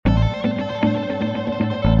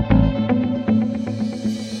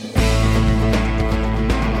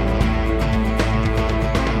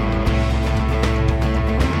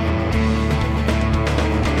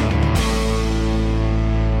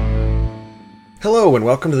Hello and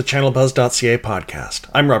welcome to the ChannelBuzz.ca podcast.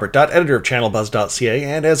 I'm Robert Dutt, editor of ChannelBuzz.ca,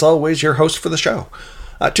 and as always, your host for the show.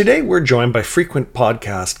 Today we're joined by frequent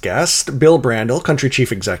podcast guest Bill Brandel, Country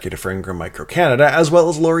Chief Executive for Ingram Micro Canada, as well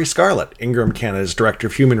as Laurie Scarlett, Ingram Canada's Director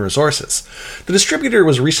of Human Resources. The distributor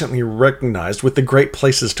was recently recognized with the Great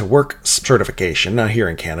Places to Work certification here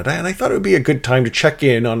in Canada, and I thought it would be a good time to check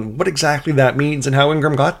in on what exactly that means and how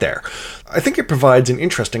Ingram got there. I think it provides an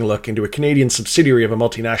interesting look into a Canadian subsidiary of a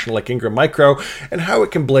multinational like Ingram Micro and how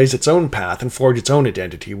it can blaze its own path and forge its own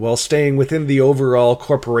identity while staying within the overall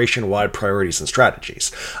corporation-wide priorities and strategies.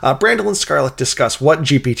 Brandel and Scarlett discuss what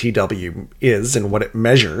GPTW is and what it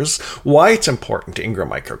measures, why it's important to Ingram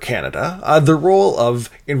Micro Canada, the role of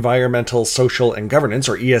environmental, social, and governance,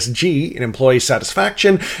 or ESG, in employee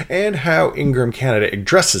satisfaction, and how Ingram Canada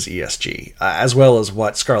addresses ESG, as well as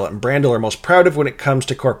what Scarlett and Brandel are most proud of when it comes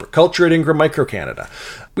to corporate culture at Ingram Micro Canada.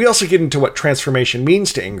 We also get into what transformation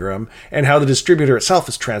means to Ingram and how the distributor itself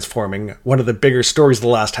is transforming, one of the bigger stories of the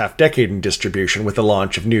last half-decade in distribution with the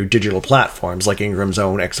launch of new digital platforms like Ingram's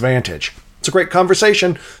own Xvantage. It's a great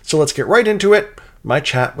conversation, so let's get right into it. My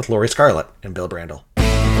chat with Laurie Scarlett and Bill Brandel.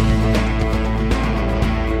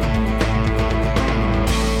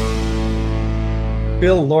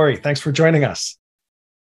 Bill, Laurie, thanks for joining us.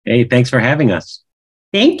 Hey, thanks for having us.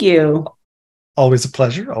 Thank you. Always a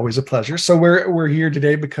pleasure. Always a pleasure. So we're here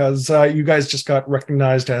today because you guys just got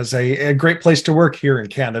recognized as a great place to work here in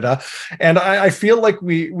Canada, and I feel like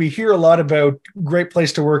we hear a lot about Great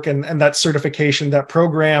Place to Work and that certification, that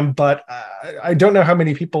program, but I don't know how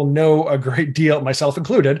many people know a great deal, myself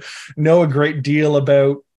included, know a great deal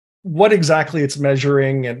about what exactly it's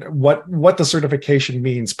measuring and what the certification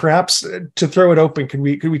means. Perhaps to throw it open, could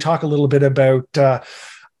we talk a little bit about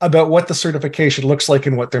what the certification looks like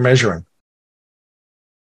and what they're measuring?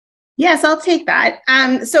 Yes, I'll take that.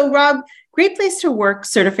 So Rob, Great Place to Work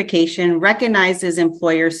certification recognizes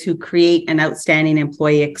employers who create an outstanding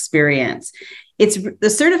employee experience. The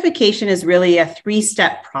certification is really a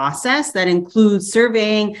 3-step process that includes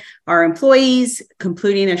surveying our employees,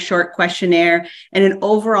 completing a short questionnaire, and an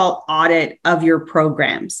overall audit of your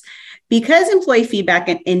programs. Because employee feedback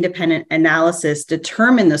and independent analysis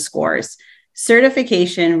determine the scores,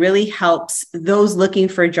 certification really helps those looking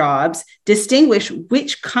for jobs distinguish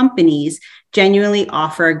which companies genuinely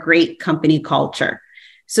offer a great company culture.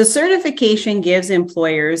 So certification gives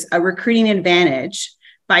employers a recruiting advantage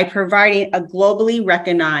by providing a globally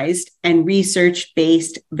recognized and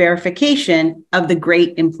research-based verification of the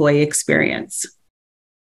great employee experience.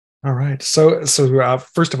 All right. So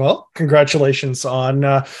first of all, congratulations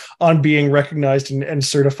on being recognized and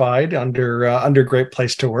certified under Great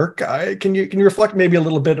Place to Work. Can you reflect maybe a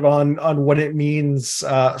little bit on what it means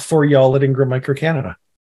for y'all at Ingram Micro Canada?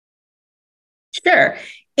 Sure.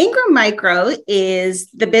 Ingram Micro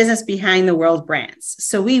is the business behind the world brands.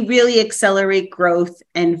 So we really accelerate growth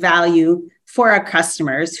and value for our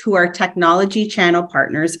customers who are technology channel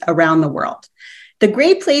partners around the world. The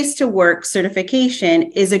Great Place to Work certification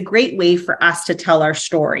is a great way for us to tell our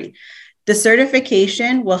story. The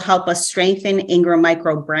certification will help us strengthen Ingram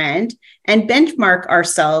Micro brand and benchmark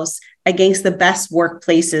ourselves against the best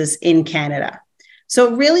workplaces in Canada.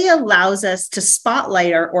 So it really allows us to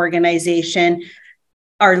spotlight our organization,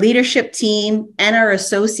 our leadership team, and our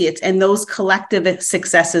associates, and those collective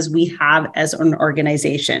successes we have as an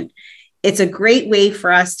organization. It's a great way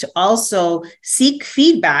for us to also seek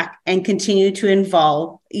feedback and continue to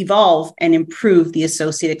evolve and improve the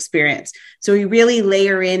associate experience. So we really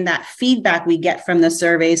layer in that feedback we get from the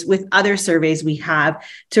surveys with other surveys we have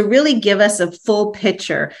to really give us a full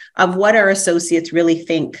picture of what our associates really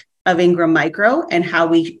think of Ingram Micro and how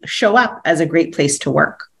we show up as a great place to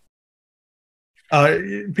work.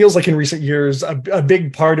 It feels like in recent years, a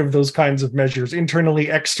big part of those kinds of measures, internally,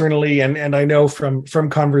 externally, and I know from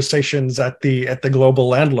conversations at the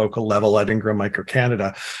global and local level at Ingram Micro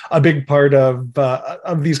Canada, a big part of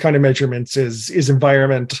these kind of measurements is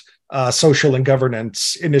environment, social and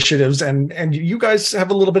governance initiatives, and you guys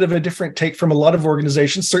have a little bit of a different take from a lot of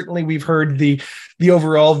organizations. Certainly, we've heard the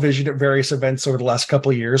overall vision at various events over the last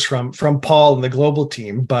couple of years from Paul and the global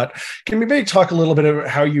team. But can we maybe talk a little bit about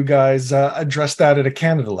how you guys address that at a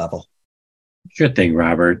Canada level? Sure thing,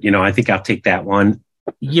 Robert. I think I'll take that one.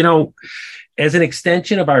 As an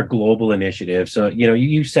extension of our global initiative, so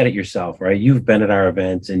you said it yourself, right? You've been at our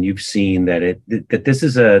events and you've seen that this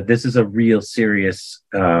is a real serious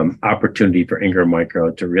opportunity for Ingram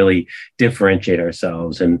Micro to really differentiate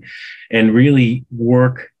ourselves and really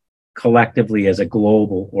work collectively as a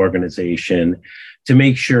global organization to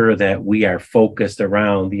make sure that we are focused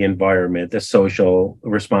around the environment, the social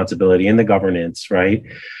responsibility, and the governance, right?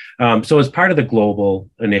 So as part of the global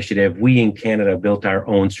initiative, we in Canada built our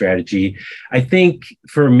own strategy. I think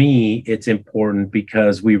for me, it's important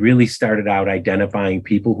because we really started out identifying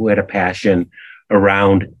people who had a passion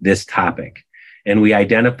around this topic. And we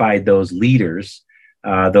identified those leaders,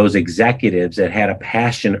 those executives that had a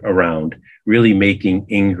passion around really making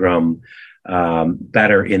Ingram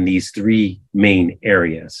better in these three main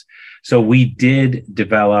areas. So we did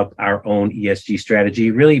develop our own ESG strategy,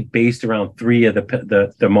 really based around three of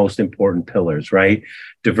the most important pillars, right?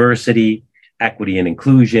 Diversity, equity and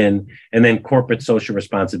inclusion, and then corporate social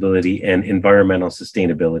responsibility and environmental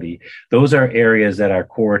sustainability. Those are areas that are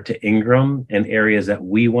core to Ingram and areas that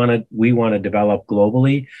we want to develop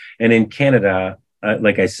globally. And in Canada,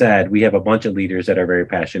 like I said, we have a bunch of leaders that are very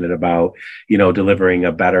passionate about, delivering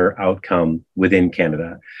a better outcome within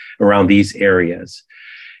Canada around these areas.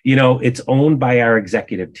 It's owned by our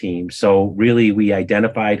executive team. So really, we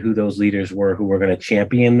identified who those leaders were who were going to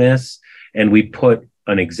champion this, and we put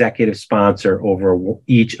an executive sponsor over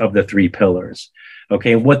each of the three pillars.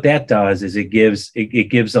 Okay, and what that does is it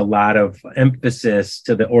gives a lot of emphasis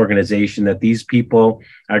to the organization that these people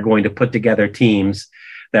are going to put together teams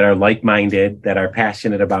that are like-minded, that are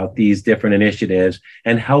passionate about these different initiatives,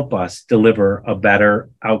 and help us deliver a better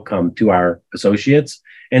outcome to our associates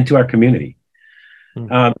and to our community.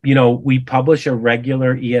 We publish a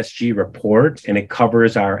regular ESG report, and it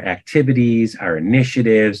covers our activities, our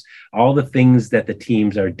initiatives, all the things that the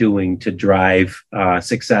teams are doing to drive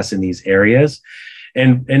success in these areas.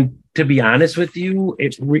 And to be honest with you,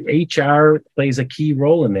 HR plays a key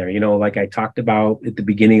role in there. Like I talked about at the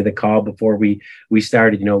beginning of the call before we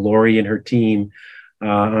started, Lori and her team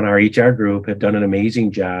on our HR group have done an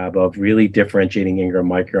amazing job of really differentiating Ingram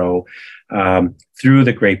Micro through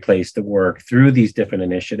the Great Place to Work, through these different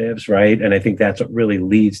initiatives, right? And I think that's what really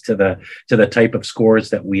leads to the type of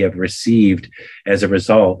scores that we have received as a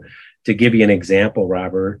result. To give you an example,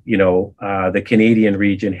 Robert, the Canadian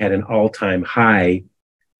region had an all-time high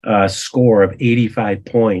score of 85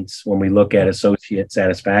 points when we look at associate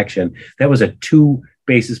satisfaction. That was a 2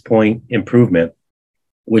 basis point improvement,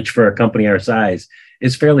 which for a company our size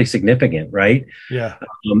is fairly significant, right? Yeah.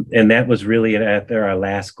 And that was really after our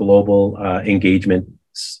last global engagement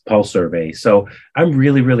pulse survey. So I'm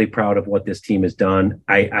really, really proud of what this team has done.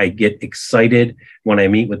 I get excited when I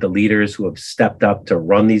meet with the leaders who have stepped up to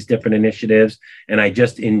run these different initiatives. And I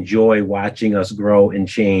just enjoy watching us grow and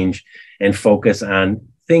change and focus on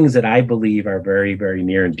things that I believe are very, very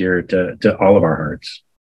near and dear to all of our hearts.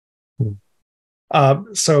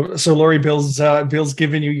 So Lori, Bill's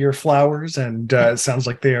given you your flowers, and it sounds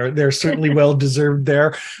like they're certainly well deserved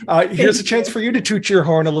there. Here's a chance for you to toot your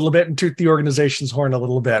horn a little bit and toot the organization's horn a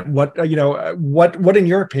little bit. What in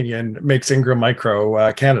your opinion makes Ingram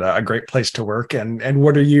Micro Canada a great place to work, and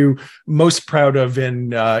what are you most proud of in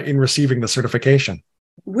receiving the certification?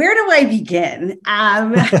 Where do I begin?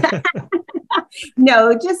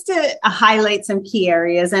 No, just to highlight some key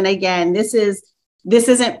areas. And again, this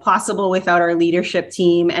isn't possible without our leadership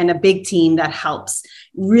team and a big team that helps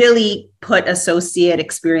really put associate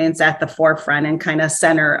experience at the forefront and kind of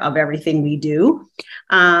center of everything we do.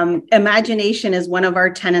 Imagination is one of our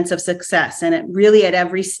tenets of success. And it really at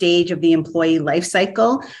every stage of the employee life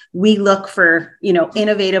cycle, we look for,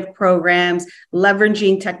 innovative programs,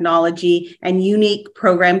 leveraging technology and unique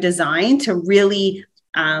program design to really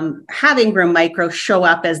have Ingram Micro show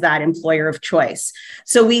up as that employer of choice.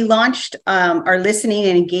 So we launched our listening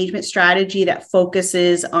and engagement strategy that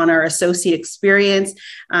focuses on our associate experience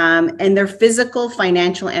and their physical,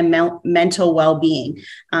 financial, and mental well-being.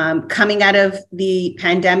 Coming out of the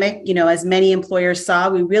pandemic, as many employers saw,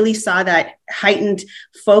 we really saw that heightened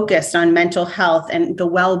focus on mental health and the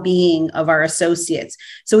well-being of our associates.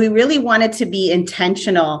 So we really wanted to be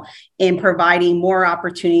intentional in providing more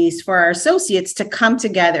opportunities for our associates to come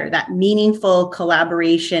together, that meaningful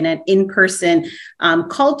collaboration and in-person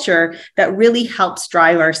culture that really helps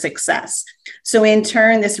drive our success. So in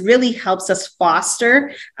turn, this really helps us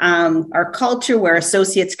foster our culture where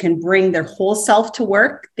associates can bring their whole self to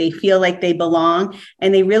work. They feel like they belong,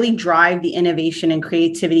 and they really drive the innovation and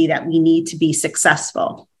creativity that we need to be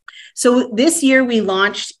successful. So this year we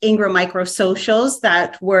launched Ingram Micro Socials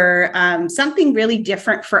that were something really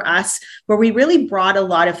different for us, where we really brought a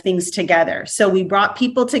lot of things together. So we brought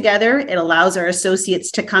people together. It allows our associates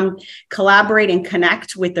to come collaborate and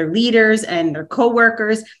connect with their leaders and their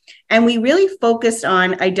coworkers. And we really focused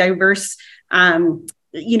on a diverse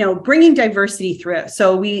bringing diversity through.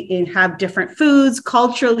 So we have different foods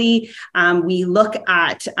culturally. We look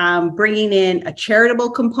at bringing in a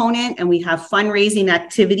charitable component, and we have fundraising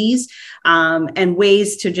activities and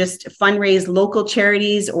ways to just fundraise local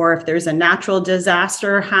charities, or if there's a natural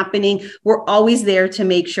disaster happening, we're always there to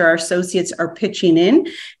make sure our associates are pitching in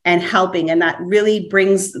and helping. And that really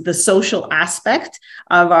brings the social aspect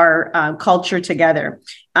of our culture together.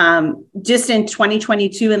 Just in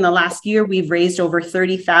 2022, in the last year, we've raised over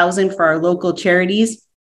 30,000 for our local charities,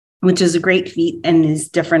 which is a great feat, and these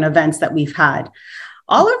different events that we've had.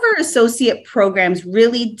 All of our associate programs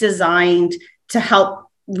really designed to help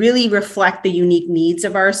really reflect the unique needs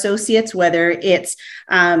of our associates, whether it's,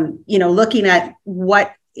 looking at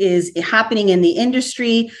what is happening in the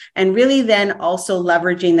industry, and really then also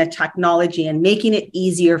leveraging the technology and making it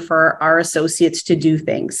easier for our associates to do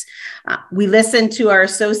things. We listen to our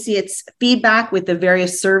associates' feedback with the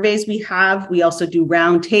various surveys we have. We also do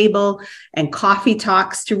roundtable and coffee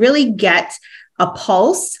talks to really get a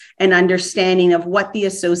pulse and understanding of what the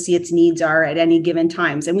associates' needs are at any given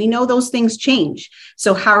times. And we know those things change.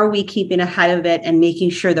 So how are we keeping ahead of it and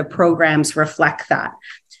making sure the programs reflect that?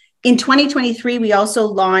 In 2023, we also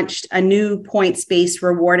launched a new points-based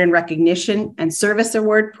reward and recognition and service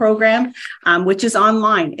award program, which is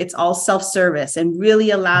online. It's all self-service and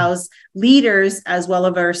really allows leaders as well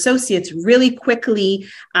as our associates really quickly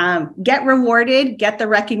get rewarded, get the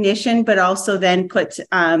recognition, but also then get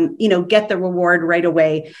the reward right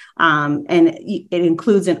away. And it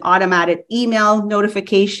includes an automatic email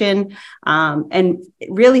notification and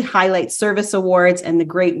it really highlights service awards and the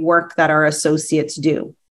great work that our associates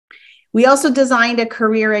do. We also designed a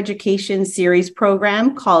career education series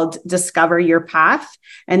program called Discover Your Path.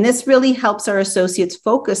 And this really helps our associates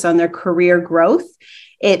focus on their career growth.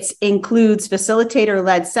 It includes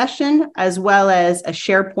facilitator-led session, as well as a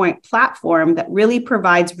SharePoint platform that really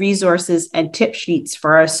provides resources and tip sheets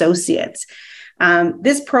for our associates.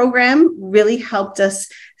 This program really helped us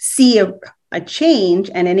see a change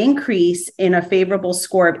and an increase in a favorable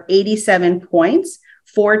score of 87 points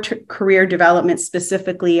for career development,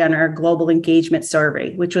 specifically on our global engagement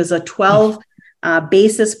survey, which was a 12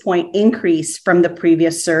 basis point increase from the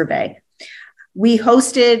previous survey. We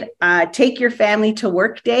hosted Take Your Family to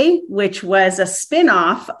Work Day, which was a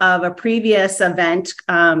spinoff of a previous event,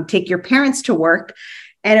 Take Your Parents to Work.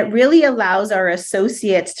 And it really allows our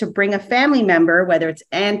associates to bring a family member, whether it's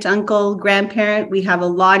aunt, uncle, grandparent. We have a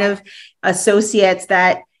lot of associates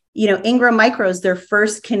that Ingram Micro is their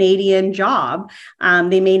first Canadian job.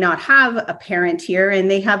 They may not have a parent here,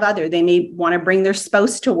 and they may want to bring their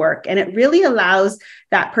spouse to work. And it really allows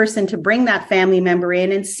that person to bring that family member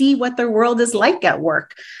in and see what their world is like at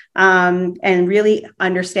work, and really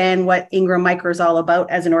understand what Ingram Micro is all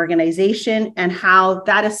about as an organization and how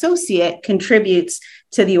that associate contributes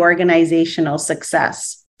to the organizational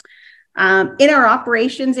success. In our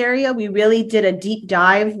operations area, we really did a deep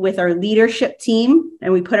dive with our leadership team,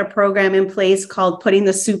 and we put a program in place called Putting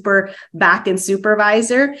the Super Back in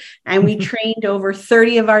Supervisor. And we trained over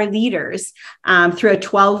 30 of our leaders through a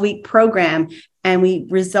 12-week program. And we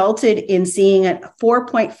resulted in seeing a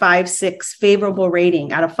 4.56 favorable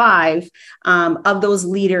rating out of 5 of those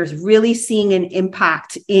leaders, really seeing an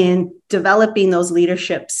impact in developing those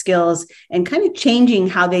leadership skills and kind of changing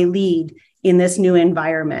how they lead in this new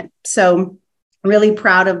environment. So really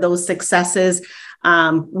proud of those successes.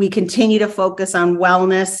 We continue to focus on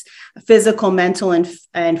wellness, physical, mental,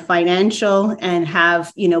 and financial, and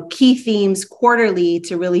have, key themes quarterly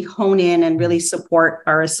to really hone in and really support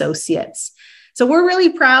our associates. So we're really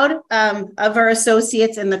proud of our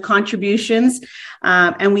associates and the contributions,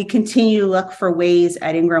 and we continue to look for ways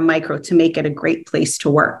at Ingram Micro to make it a great place to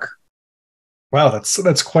work. Wow,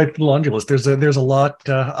 that's quite the laundry list. There's a lot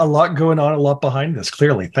going on, a lot behind this.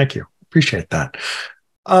 Clearly, thank you, appreciate that.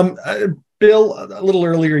 Bill, a little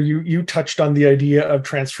earlier, you touched on the idea of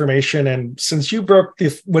transformation, and since you broke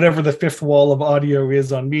whatever the fifth wall of audio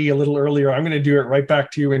is on me a little earlier, I'm going to do it right back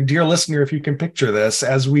to you. And dear listener, if you can picture this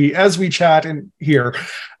as we chat in here,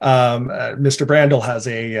 Mr. Brandel has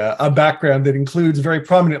a background that includes very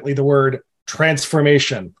prominently the word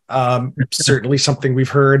transformation. Certainly something we've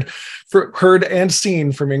heard and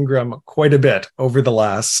seen from Ingram quite a bit over the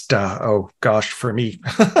last, for me,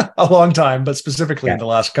 a long time, but specifically in the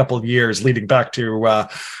last couple of years, leading back to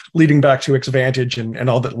Xvantage and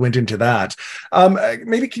all that went into that.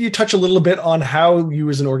 Maybe can you touch a little bit on how you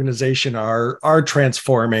as an organization are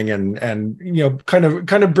transforming and kind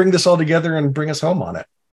of bring this all together and bring us home on it?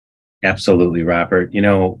 Absolutely, Robert.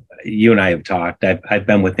 You and I have talked. I've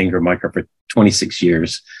been with Ingram Micro for 26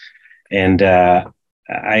 years. And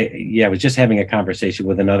I was just having a conversation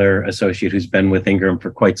with another associate who's been with Ingram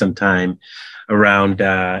for quite some time around,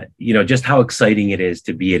 just how exciting it is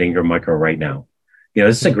to be at Ingram Micro right now.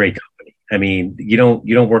 This is a great company. I mean, you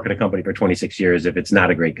don't work at a company for 26 years if it's not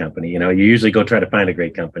a great company. You usually go try to find a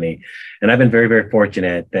great company. And I've been very, very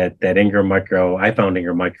fortunate that Ingram Micro, I found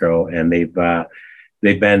Ingram Micro, and they've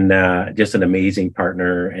been just an amazing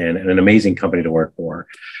partner and an amazing company to work for.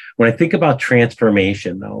 When I think about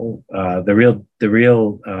transformation, though, the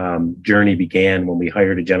real journey began when we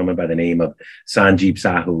hired a gentleman by the name of Sanjeev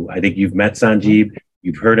Sahu. I think you've met Sanjeev.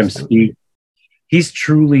 You've heard him speak. He's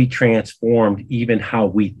truly transformed even how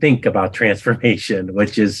we think about transformation,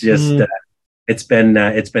 which is just it's been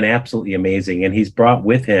absolutely amazing. And he's brought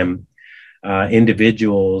with him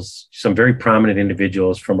individuals, some very prominent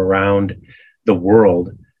individuals from around the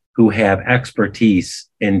world who have expertise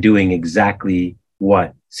in doing exactly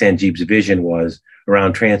what Sanjeev's vision was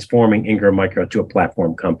around transforming Ingram Micro to a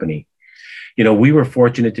platform company. We were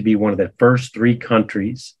fortunate to be one of the first 3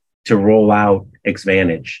 countries to roll out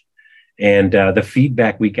Xvantage. And the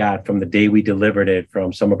feedback we got from the day we delivered it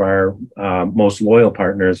from some of our most loyal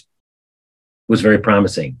partners was very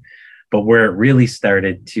promising. But where it really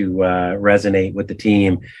started to resonate with the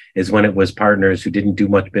team is when it was partners who didn't do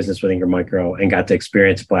much business with Ingram Micro and got to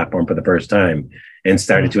experience the platform for the first time and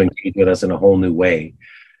started to engage with us in a whole new way.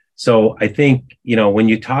 So I think, when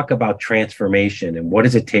you talk about transformation and what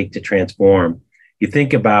does it take to transform, you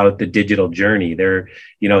think about the digital journey there.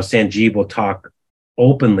 Sanjeev will talk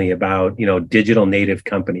openly about, digital native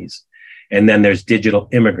companies. And then there's digital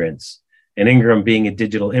immigrants. And Ingram, being a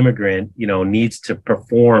digital immigrant, needs to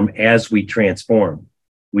perform as we transform.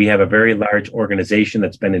 We have a very large organization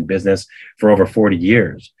that's been in business for over 40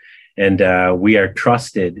 years. And we are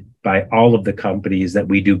trusted by all of the companies that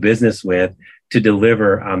we do business with to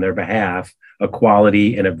deliver on their behalf a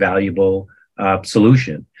quality and a valuable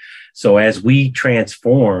solution. So as we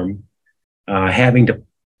transform, having to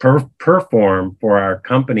perform for our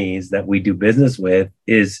companies that we do business with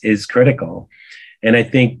is critical. And I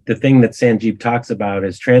think the thing that Sanjeev talks about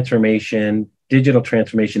is transformation. Digital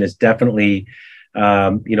transformation is definitely,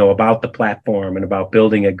 about the platform and about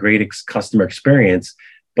building a great customer experience.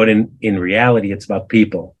 But in reality, it's about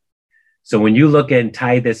people. So when you look at and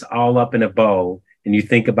tie this all up in a bow, and you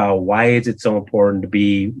think about why is it so important to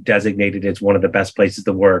be designated as one of the best places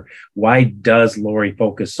to work? Why does Lori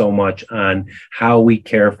focus so much on how we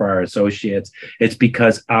care for our associates? It's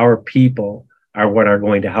because our people are what are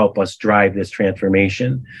going to help us drive this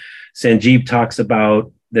transformation. Sanjeev talks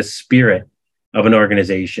about the spirit of an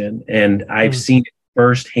organization, and I've seen it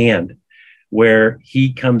firsthand where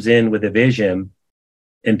he comes in with a vision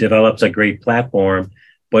and develops a great platform.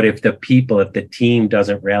 But if the team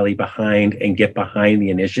doesn't rally behind and get behind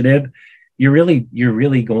the initiative, you're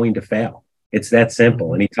really going to fail. It's that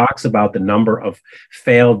simple. And he talks about the number of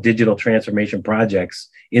failed digital transformation projects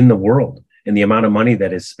in the world and the amount of money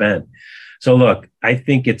that is spent. So look, I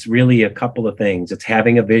think it's really a couple of things. It's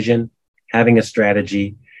having a vision, having a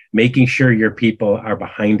strategy, making sure your people are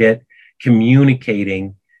behind it,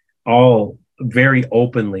 communicating all very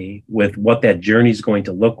openly with what that journey is going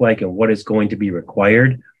to look like and what is going to be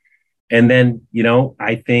required. And then,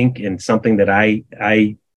 I think, and something that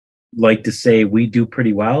I like to say we do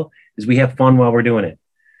pretty well is we have fun while we're doing it.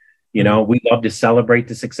 We love to celebrate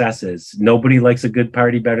the successes. Nobody likes a good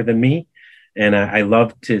party better than me. And I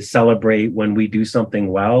love to celebrate when we do something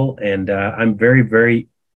well. And I'm very, very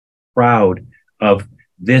proud of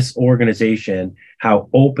this organization, how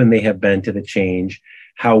open they have been to the change,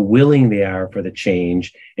 how willing they are for the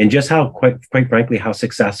change, and just how, quite frankly, how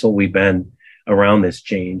successful we've been around this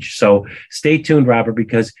change. So stay tuned, Robert,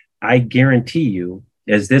 because I guarantee you,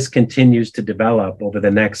 as this continues to develop over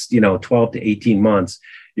the next 12 to 18 months,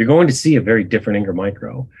 you're going to see a very different Ingram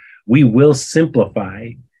Micro. We will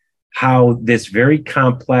simplify how this very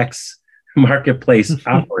complex marketplace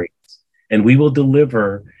operates, and we will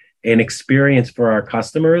deliver an experience for our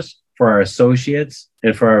customers, for our associates,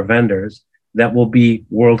 and for our vendors that will be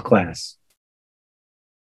world-class.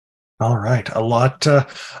 All right. A lot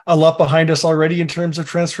behind us already in terms of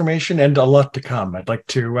transformation, and a lot to come. I'd like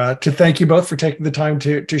to thank you both for taking the time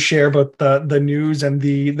to share about the news and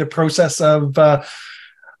the process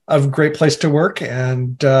of Great Place to Work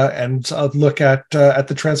and look at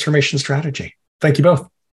the transformation strategy. Thank you both.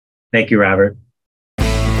 Thank you, Robert.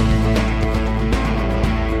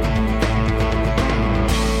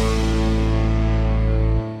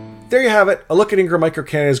 There you have it, a look at Ingram Micro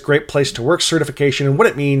Canada's Great Place to Work certification and what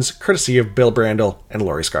it means, courtesy of Bill Brandel and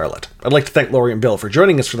Lori Scarlett. I'd like to thank Lori and Bill for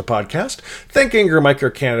joining us for the podcast, thank Ingram Micro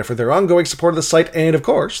Canada for their ongoing support of the site, and of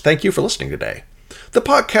course, thank you for listening today. The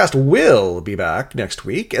podcast will be back next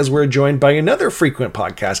week as we're joined by another frequent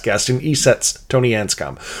podcast guest in ESET's Tony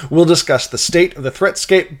Anscombe. We'll discuss the state of the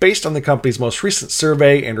threatscape based on the company's most recent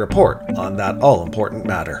survey and report on that all-important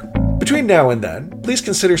matter. Between now and then, please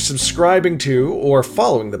consider subscribing to or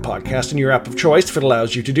following the podcast in your app of choice if it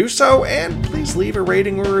allows you to do so, and please leave a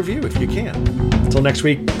rating or review if you can. Until next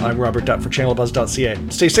week, I'm Robert Dutt for channelbuzz.ca.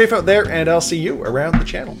 Stay safe out there, and I'll see you around the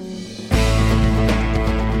channel.